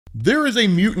There is a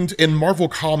mutant in Marvel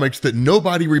Comics that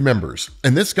nobody remembers,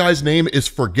 and this guy's name is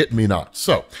Forget-Me-Not.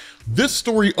 So, this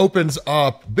story opens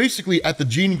up basically at the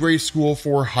Jean Grey School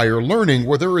for Higher Learning,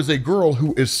 where there is a girl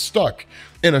who is stuck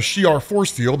in a Shi'ar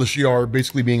force field, the Shi'ar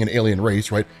basically being an alien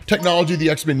race, right? Technology the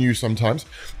X-Men use sometimes.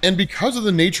 And because of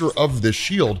the nature of this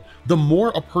shield, the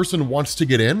more a person wants to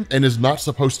get in and is not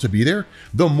supposed to be there,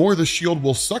 the more the shield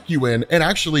will suck you in and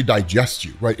actually digest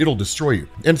you, right? It'll destroy you.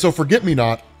 And so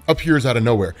Forget-Me-Not appears out of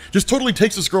nowhere, just totally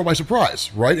takes this girl by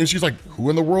surprise, right? And she's like, who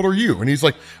in the world are you? And he's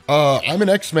like, I'm an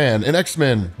X-Man, an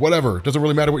X-Men, whatever, doesn't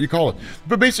really matter what you call it.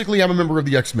 But basically, I'm a member of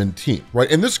the X-Men team, right?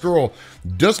 And this girl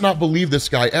does not believe this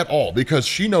guy at all because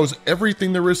she knows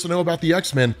everything there is to know about the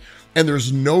X-Men, and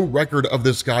there's no record of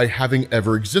this guy having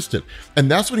ever existed. And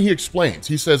that's when he explains.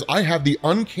 He says, I have the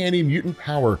uncanny mutant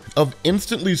power of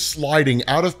instantly sliding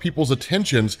out of people's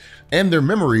attentions and their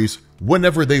memories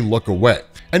whenever they look away.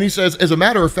 And he says, as a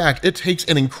matter of fact, it takes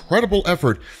an incredible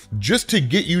effort just to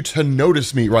get you to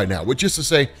notice me right now, which is to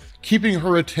say, keeping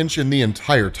her attention the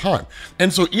entire time.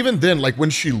 And so even then, like when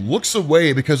she looks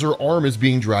away because her arm is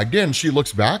being dragged in, she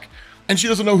looks back and she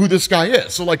doesn't know who this guy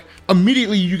is. So like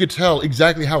immediately you could tell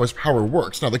exactly how his power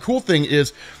works. Now the cool thing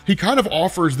is he kind of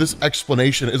offers this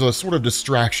explanation as a sort of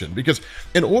distraction because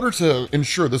in order to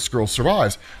ensure this girl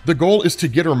survives, the goal is to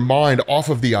get her mind off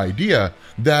of the idea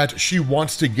that she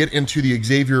wants to get into the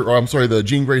the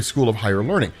Jean Grey School of Higher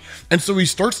Learning. And so he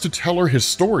starts to tell her his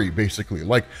story basically,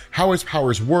 like how his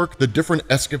powers work, the different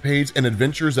escapades and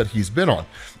adventures that he's been on.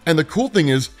 And the cool thing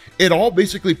is it all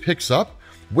basically picks up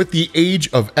with the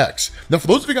Age of X. Now, for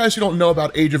those of you guys who don't know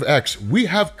about Age of X, we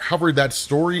have covered that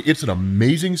story. It's an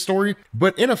amazing story,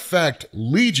 but in effect,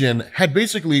 Legion had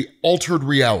basically altered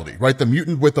reality, right? The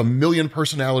mutant with 1 million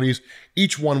personalities,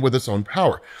 each one with its own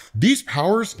power. These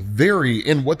powers vary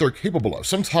in what they're capable of.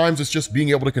 Sometimes it's just being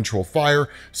able to control fire.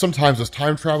 Sometimes it's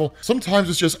time travel. Sometimes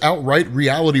it's just outright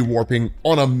reality warping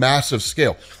on a massive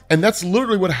scale. And that's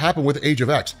literally what happened with Age of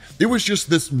X. It was just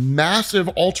this massive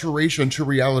alteration to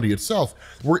reality itself,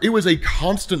 where it was a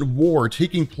constant war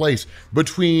taking place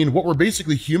between what were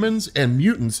basically humans and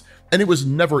mutants, and it was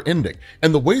never ending.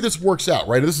 And the way this works out,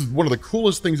 right? This is one of the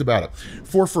coolest things about it.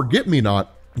 For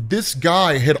Forget-Me-Not, this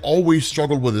guy had always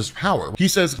struggled with his power. He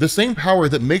says the same power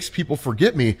that makes people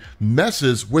forget me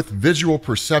messes with visual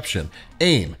perception,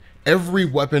 aim, every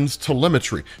weapon's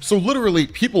telemetry. So literally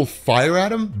people fire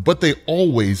at him, but they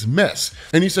always miss.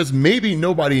 And he says, maybe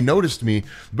nobody noticed me,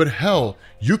 but hell,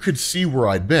 you could see where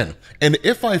I'd been. And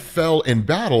if I fell in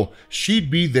battle,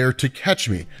 she'd be there to catch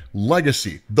me.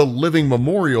 Legacy, the living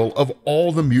memorial of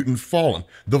all the mutant fallen,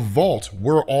 the vault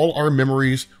where all our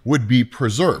memories would be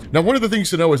preserved. Now, one of the things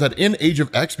to know is that in Age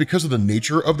of X, because of the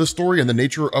nature of the story and the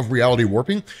nature of reality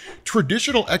warping,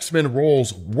 traditional X-Men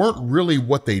roles weren't really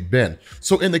what they'd been.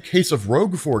 So in the case of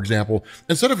Rogue, for example,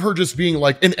 instead of her just being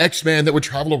like an X-Man that would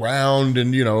travel around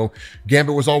and, you know,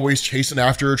 Gambit was always chasing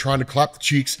after her, trying to clap the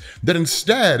cheeks, that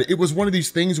instead it was one of these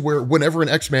things where whenever an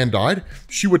X-Man died,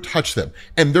 she would touch them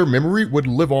and their memory would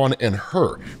live on in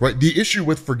her, right? The issue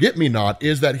with Forget-Me-Not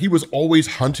is that he was always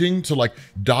hunting to like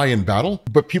die in battle,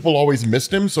 but people always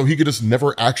missed him, so he could just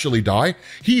never actually die.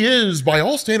 He is, by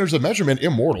all standards of measurement,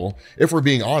 immortal, if we're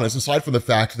being honest, aside from the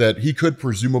fact that he could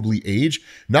presumably age.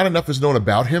 Not enough is known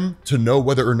about him to know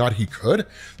whether or not he could,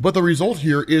 but the result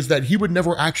here is that he would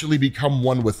never actually become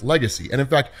one with legacy. And in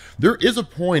fact, there is a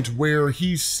point where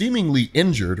he's seemingly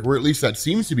injured, or at least that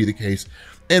seems to be the case,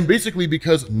 and basically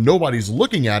because nobody's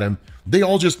looking at him, they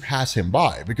all just pass him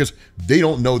by because they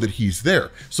don't know that he's there.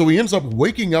 So he ends up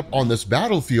waking up on this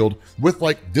battlefield with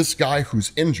like this guy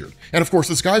who's injured. And of course,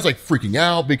 this guy's like freaking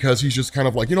out because he's just kind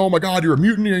of like, you know, oh my God, you're a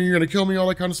mutant and you're gonna kill me, all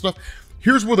that kind of stuff.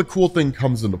 Here's where the cool thing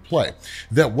comes into play.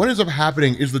 That what ends up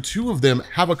happening is the two of them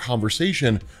have a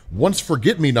conversation once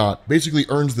Forget-Me-Not basically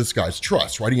earns this guy's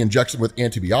trust, right? He injects him with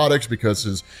antibiotics because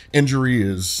his injury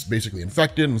is basically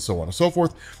infected and so on and so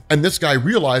forth. And this guy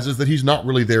realizes that he's not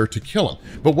really there to kill him.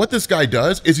 But what this guy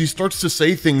does is he starts to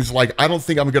say things like, I don't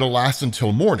think I'm gonna last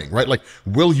until morning, right? Like,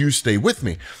 will you stay with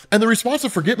me? And the response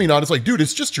of Forget-Me-Not is like, dude,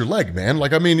 it's just your leg, man.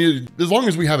 Like, I mean, as long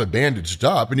as we have it bandaged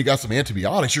up and you got some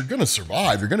antibiotics, you're gonna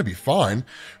survive, you're gonna be fine,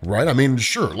 right? I mean,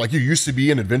 sure, like you used to be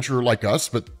an adventurer like us,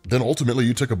 but then ultimately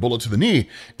you took a bullet to the knee,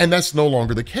 and that's no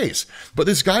longer the case. But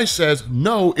this guy says,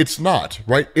 no, it's not,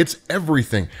 right? It's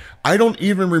everything. I don't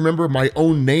even remember my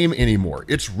own name anymore.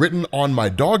 It's written on my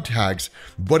dog tags,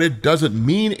 but it doesn't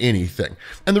mean anything.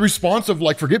 And the response of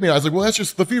like, forget me, I was like, well, that's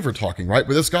just the fever talking, right?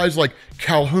 But this guy's like,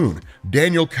 Calhoun,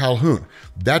 Daniel Calhoun,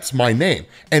 that's my name.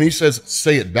 And he says,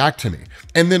 say it back to me.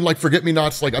 And then like, forget me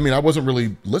not's like, I mean, I wasn't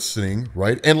really listening,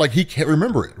 right? And like, he can't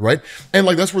remember it, right? And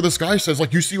like, that's where this guy says,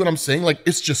 like, you see what I'm saying? Like,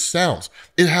 it's just sounds.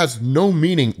 It has no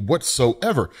meaning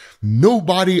whatsoever.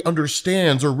 Nobody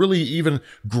understands or really even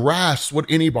grasps what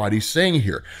anybody's saying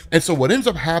here. And so what ends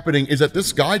up happening is that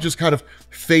this guy just kind of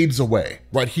fades away,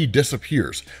 right? He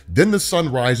disappears. Then the sun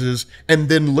rises, and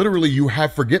then literally you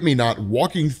have Forget-Me-Not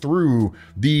walking through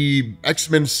the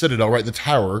X-Men Citadel, right? The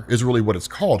tower is really what it's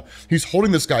called. He's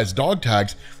holding this guy's dog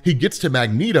tags. He gets to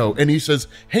Magneto and he says,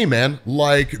 hey man,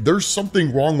 like there's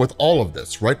something wrong with all of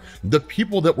this, right? The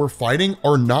people that we're fighting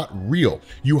are not real.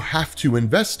 You have to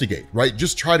investigate, right?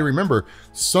 Just try to remember,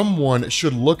 someone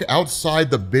should look outside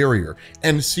the barrier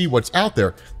and see what's out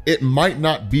there. It might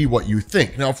not be what you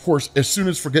think. Now, of course, as soon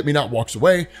as Forget-Me-Not walks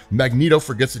away, Magneto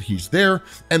forgets that he's there,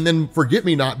 and then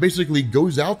Forget-Me-Not basically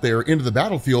goes out there into the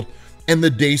battlefield, and the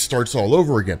day starts all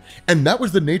over again. And that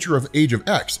was the nature of Age of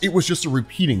X. It was just a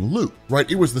repeating loop, right?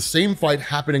 It was the same fight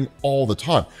happening all the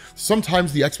time.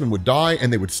 Sometimes the X-Men would die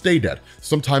and they would stay dead.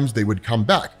 Sometimes they would come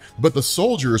back, but the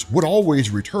soldiers would always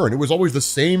return. It was always the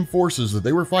same forces that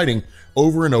they were fighting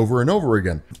over and over and over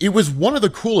again. It was one of the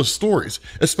coolest stories,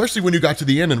 especially when you got to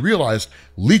the end and realized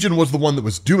Legion was the one that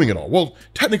was doing it all. Well,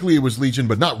 technically it was Legion,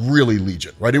 but not really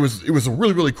Legion, right? It was a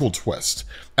really, really cool twist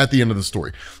at the end of the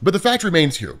story. But the fact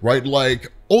remains here, right?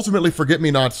 Like, ultimately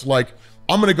Forget-Me-Not's like,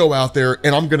 I'm gonna go out there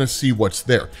and I'm gonna see what's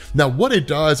there. Now, what it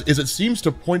does is it seems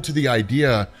to point to the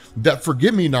idea that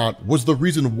Forget-Me-Not was the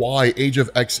reason why Age of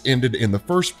X ended in the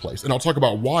first place. And I'll talk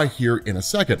about why here in a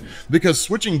second, because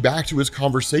switching back to his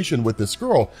conversation with this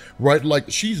girl, right? Like,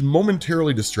 she's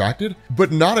momentarily distracted,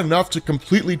 but not enough to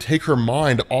completely take her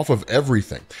mind off of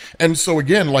everything. And so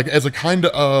again, like as a kind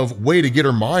of way to get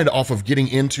her mind off of getting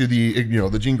into the,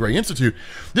 the Jean Grey Institute,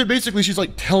 that basically she's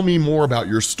like, tell me more about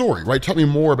your story, right? Tell me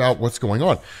more about what's going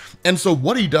on. And so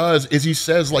what he does is he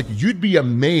says, like, you'd be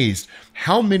amazed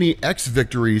how many X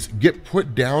victories get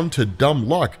put down to dumb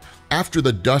luck after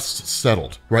the dust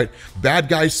settled, right? Bad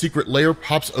guy's secret lair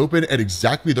pops open at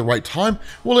exactly the right time.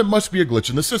 Well, it must be a glitch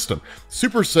in the system.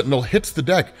 Super Sentinel hits the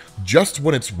deck just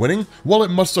when it's winning. Well,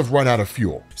 it must have run out of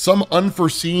fuel. Some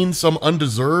unforeseen, some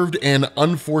undeserved, and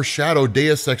unforeshadowed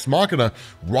Deus Ex Machina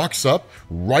rocks up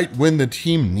right when the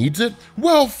team needs it.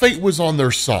 Well, fate was on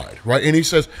their side, right? And he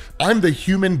says, I'm the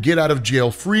human get out of jail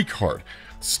free card.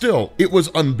 Still, it was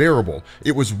unbearable.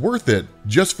 It was worth it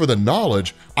just for the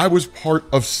knowledge I was part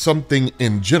of something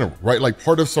in general, right? Like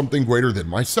part of something greater than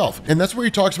myself. And that's where he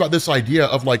talks about this idea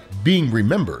of like being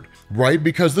remembered, right?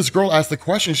 Because this girl asked the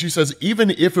question, she says,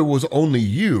 even if it was only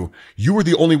you, you were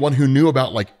the only one who knew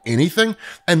about like anything.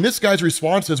 And this guy's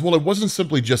response is, well, it wasn't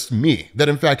simply just me, that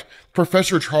in fact,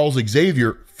 Professor Charles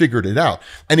Xavier figured it out.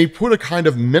 And he put a kind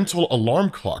of mental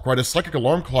alarm clock, right? A psychic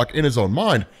alarm clock in his own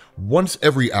mind once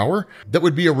every hour that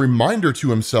would be a reminder to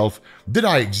himself that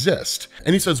I exist.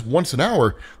 And he says once an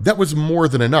hour, that was more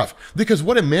than enough, because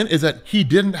what it meant is that he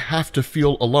didn't have to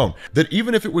feel alone, that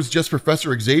even if it was just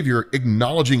Professor Xavier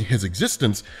acknowledging his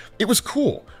existence, it was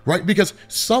cool, right? Because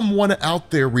someone out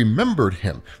there remembered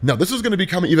him. Now, this is going to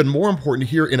become even more important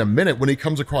here in a minute when he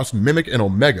comes across Mimic and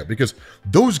Omega, because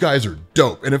those guys are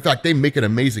dope. And in fact, they make an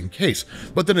amazing case.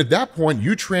 But then at that point,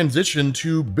 you transition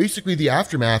to basically the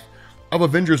aftermath of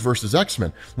Avengers vs.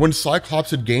 X-Men, when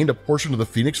Cyclops had gained a portion of the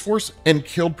Phoenix Force and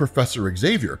killed Professor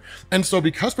Xavier. And so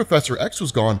because Professor X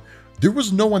was gone, there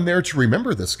was no one there to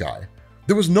remember this guy.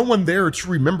 There was no one there to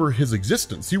remember his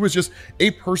existence. He was just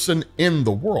a person in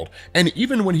the world. And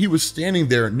even when he was standing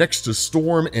there next to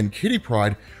Storm and Kitty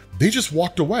Pryde, they just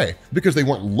walked away because they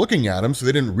weren't looking at him, so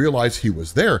they didn't realize he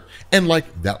was there. And like,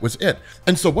 that was it.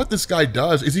 And so what this guy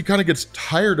does is he kind of gets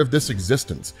tired of this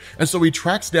existence. And so he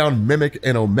tracks down Mimic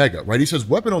and Omega, right? He says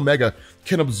Weapon Omega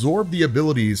can absorb the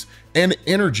abilities and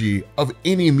energy of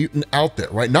any mutant out there,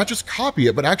 right? Not just copy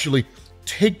it, but actually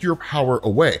take your power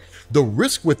away. The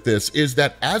risk with this is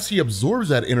that as he absorbs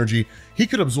that energy, he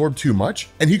could absorb too much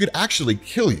and he could actually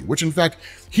kill you, which in fact,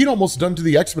 he'd almost done to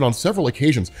the X-Men on several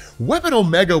occasions. Weapon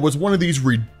Omega was one of these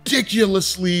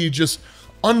ridiculously just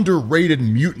underrated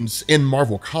mutants in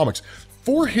Marvel Comics.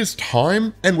 For his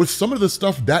time and with some of the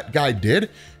stuff that guy did,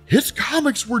 his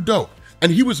comics were dope.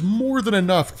 and he was more than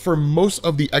enough for most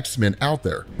of the X-Men out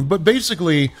there. But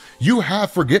basically, you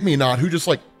have Forget-Me-Not who just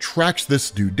like tracks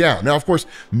this dude down. Now, of course,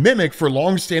 Mimic, for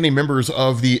long-standing members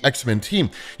of the X-Men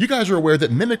team, you guys are aware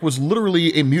that Mimic was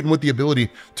literally a mutant with the ability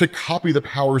to copy the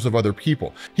powers of other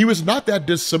people. He was not that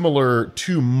dissimilar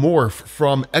to Morph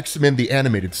from X-Men the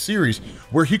Animated Series,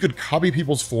 where he could copy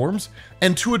people's forms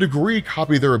and to a degree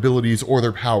copy their abilities or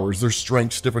their powers, their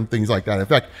strengths, different things like that. In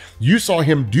fact, you saw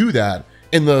him do that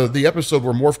in the episode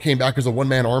where Morph came back as a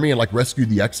one-man army and like rescued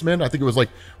the X-Men. I think it was like,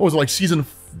 what was it, like season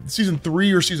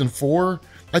 3 or season 4?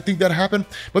 I think that happened.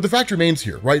 But the fact remains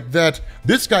here, right, that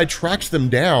this guy tracks them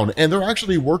down and they're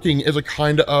actually working as a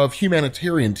kind of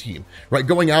humanitarian team, right?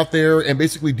 Going out there and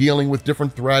basically dealing with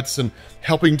different threats and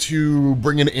helping to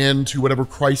bring an end to whatever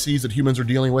crises that humans are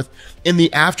dealing with in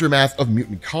the aftermath of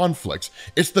mutant conflicts.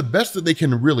 It's the best that they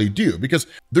can really do, because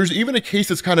there's even a case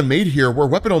that's kind of made here where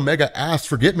Weapon Omega asks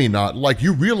Forget-Me-Not, like,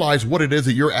 you realize what it is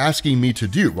that you're asking me to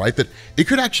do, right? That it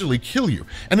could actually kill you.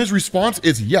 And his response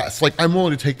is yes, like, I'm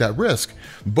willing to take that risk.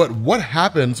 But what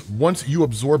happens once you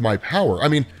absorb my power? I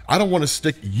mean, I don't want to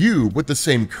stick you with the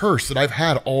same curse that I've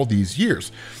had all these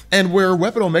years. And where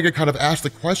Weapon Omega kind of asked the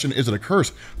question, is it a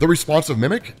curse? The response of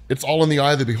Mimic, it's all in the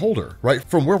eye of the beholder, right?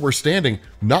 From where we're standing,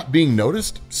 not being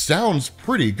noticed sounds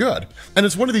pretty good. And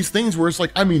it's one of these things where it's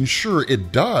like, I mean, sure,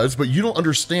 it does, but you don't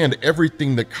understand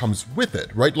everything that comes with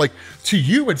it, right? Like, to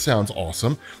you, it sounds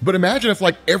awesome, but imagine if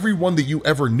like everyone that you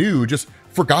ever knew just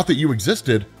forgot that you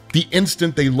existed the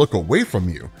instant they look away from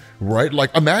you, right?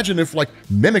 Like, imagine if like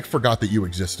Mimic forgot that you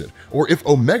existed, or if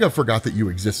Omega forgot that you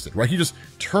existed, right? He just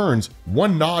turns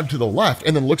one nod to the left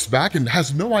and then looks back and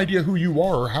has no idea who you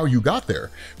are or how you got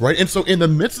there, right? And so in the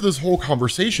midst of this whole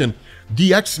conversation,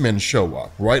 the X-Men show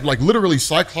up, right? Like literally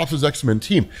Cyclops' X-Men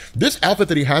team. This outfit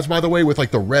that he has, by the way, with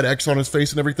like the red X on his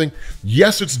face and everything,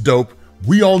 yes, it's dope.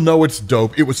 We all know it's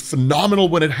dope. It was phenomenal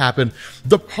when it happened.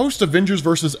 The post-Avengers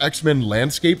versus X-Men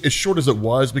landscape, as short as it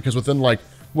was, because within like,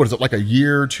 what is it, like a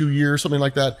year, 2 years, something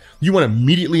like that, you went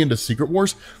immediately into Secret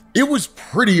Wars. It was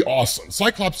pretty awesome.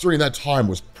 Cyclops during that time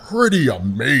was pretty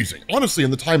amazing. Honestly, in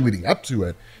the time leading up to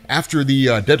it, after the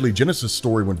Deadly Genesis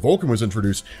story when Vulcan was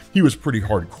introduced, he was pretty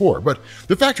hardcore. But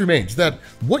the fact remains that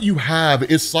what you have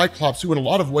is Cyclops, who in a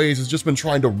lot of ways has just been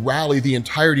trying to rally the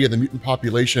entirety of the mutant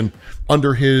population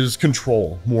under his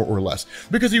control, more or less,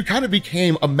 because he kind of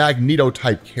became a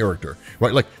Magneto-type character,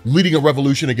 right? Like leading a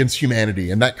revolution against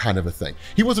humanity and that kind of a thing.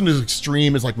 He wasn't as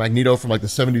extreme as like Magneto from like the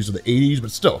 70s or the 80s,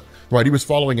 but still, right? He was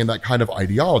following in that kind of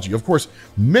ideology. Of course,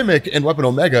 Mimic and Weapon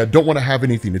Omega don't want to have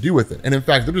anything to do with it. And in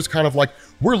fact, they're just kind of like,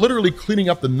 we're literally cleaning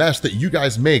up the mess that you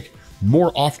guys make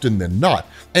more often than not.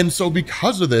 And so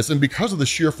because of this, and because of the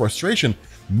sheer frustration,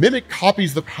 Mimic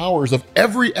copies the powers of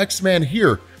every X-Man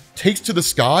here, takes to the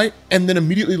sky, and then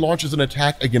immediately launches an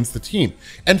attack against the team.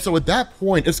 And so at that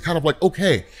point, it's kind of like,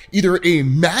 okay, either a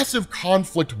massive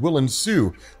conflict will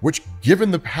ensue, which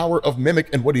given the power of Mimic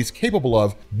and what he's capable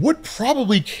of, would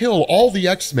probably kill all the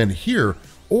X-Men here,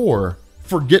 or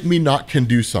Forget-Me-Not can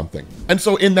do something. And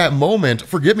so in that moment,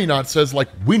 Forget-Me-Not says like,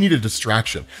 we need a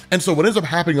distraction. And so what ends up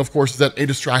happening, of course, is that a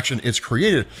distraction is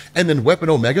created, and then Weapon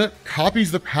Omega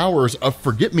copies the powers of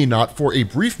Forget-Me-Not for a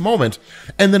brief moment,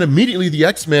 and then immediately the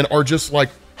X-Men are just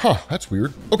like, huh, that's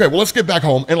weird. Okay, well, let's get back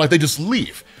home, and like they just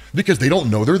leave because they don't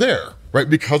know they're there, right?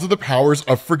 Because of the powers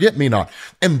of Forget-Me-Not.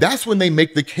 And that's when they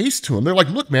make the case to him. They're like,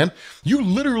 look, man, you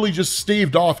literally just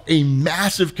staved off a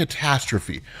massive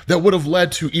catastrophe that would have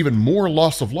led to even more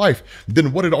loss of life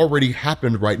than what had already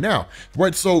happened right now,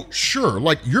 right? So sure,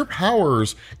 like your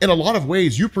powers, in a lot of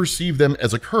ways, you perceive them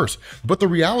as a curse. But the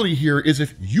reality here is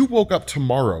if you woke up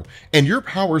tomorrow and your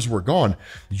powers were gone,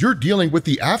 you're dealing with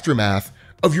the aftermath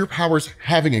of your powers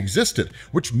having existed,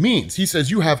 which means, he says,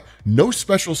 you have no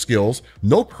special skills,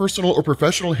 no personal or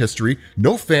professional history,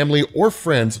 no family or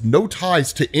friends, no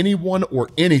ties to anyone or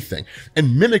anything.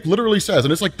 And Mimic literally says,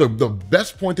 and it's like the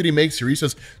best point that he makes here, he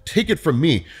says, take it from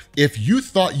me, if you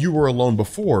thought you were alone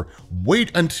before,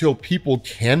 wait until people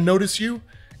can notice you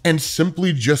and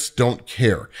simply just don't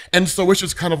care. And so it's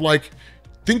just kind of like,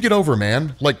 think it over,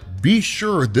 man. Like, be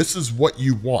sure this is what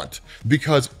you want,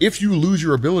 because if you lose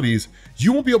your abilities,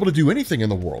 you won't be able to do anything in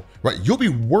the world, right? You'll be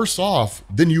worse off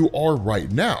than you are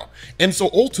right now. And so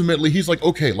ultimately he's like,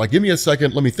 okay, like, give me a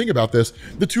second. Let me think about this.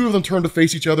 The two of them turn to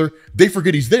face each other. They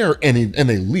forget he's there and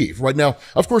they leave right now.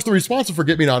 Of course, the response of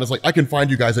Forget-Me-Not is like, I can find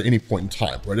you guys at any point in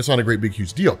time, right? It's not a great, big,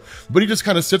 huge deal, but he just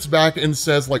kind of sits back and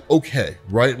says like, okay,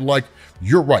 right? Like,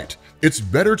 you're right. It's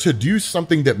better to do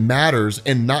something that matters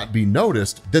and not be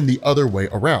noticed than the other way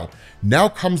around. Now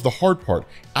comes the hard part,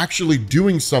 actually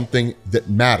doing something that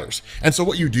matters. And so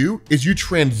what you do is you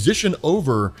transition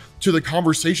over to the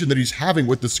conversation that he's having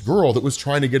with this girl that was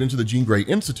trying to get into the Jean Grey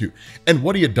Institute. And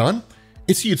what he had done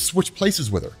is he had switched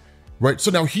places with her. Right?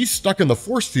 So now he's stuck in the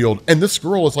force field and this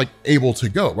girl is like able to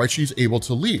go, right? She's able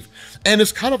to leave. And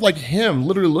it's kind of like him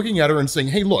literally looking at her and saying,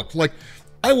 hey, look, like,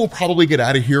 I will probably get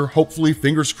out of here. Hopefully,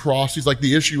 fingers crossed. He's like,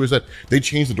 the issue is that they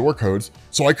changed the door codes.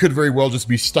 So I could very well just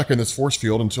be stuck in this force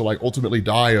field until I ultimately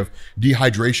die of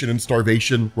dehydration and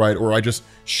starvation, right? Or I just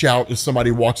shout as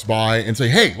somebody walks by and say,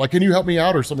 hey, like, can you help me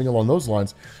out or something along those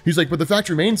lines? He's like, but the fact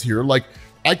remains here, like,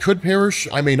 I could perish,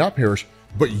 I may not perish,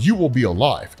 but you will be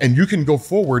alive and you can go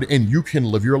forward and you can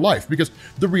live your life. Because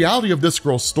the reality of this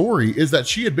girl's story is that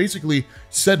she had basically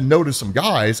said no to some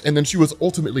guys and then she was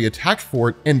ultimately attacked for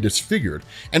it and disfigured.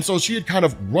 And so she had kind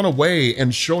of run away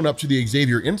and shown up to the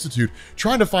Xavier Institute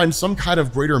trying to find some kind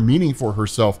of greater meaning for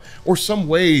herself or some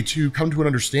way to come to an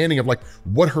understanding of like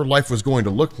what her life was going to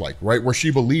look like, right? Where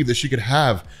she believed that she could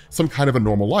have some kind of a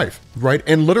normal life, right?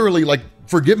 And literally, like,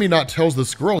 Forget-Me-Not tells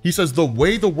this girl, he says, the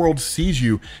way the world sees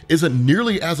you isn't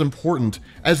nearly as important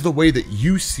as the way that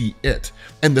you see it.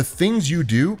 And the things you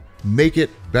do make it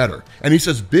better. And he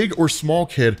says, big or small,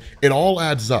 kid, it all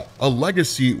adds up. A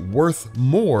legacy worth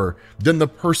more than the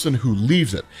person who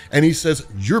leaves it. And he says,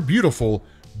 you're beautiful.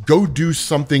 Go do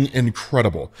something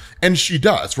incredible. And she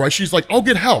does, right? She's like, I'll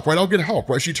get help, right? I'll get help,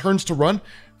 right? She turns to run,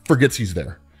 forgets he's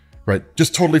there. Right?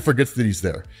 Just totally forgets that he's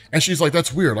there. And she's like,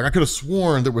 that's weird. Like I could have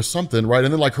sworn there was something, right?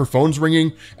 And then like her phone's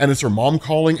ringing and it's her mom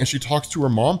calling and she talks to her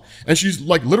mom and she's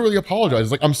like literally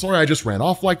apologizes. Like, I'm sorry, I just ran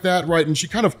off like that, right? And she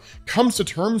kind of comes to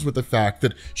terms with the fact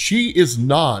that she is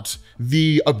not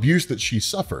the abuse that she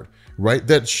suffered, right?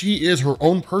 That she is her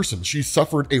own person. She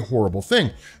suffered a horrible thing,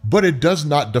 but it does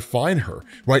not define her,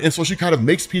 right? And so she kind of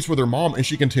makes peace with her mom and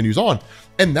she continues on.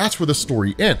 And that's where the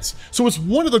story ends. So it's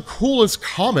one of the coolest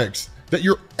comics that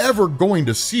you're ever going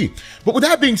to see. But with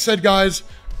that being said, guys,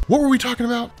 what were we talking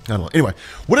about? I don't know. Anyway,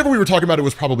 whatever we were talking about, it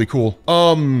was probably cool.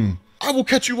 I will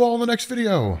catch you all in the next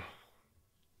video.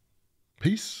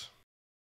 Peace.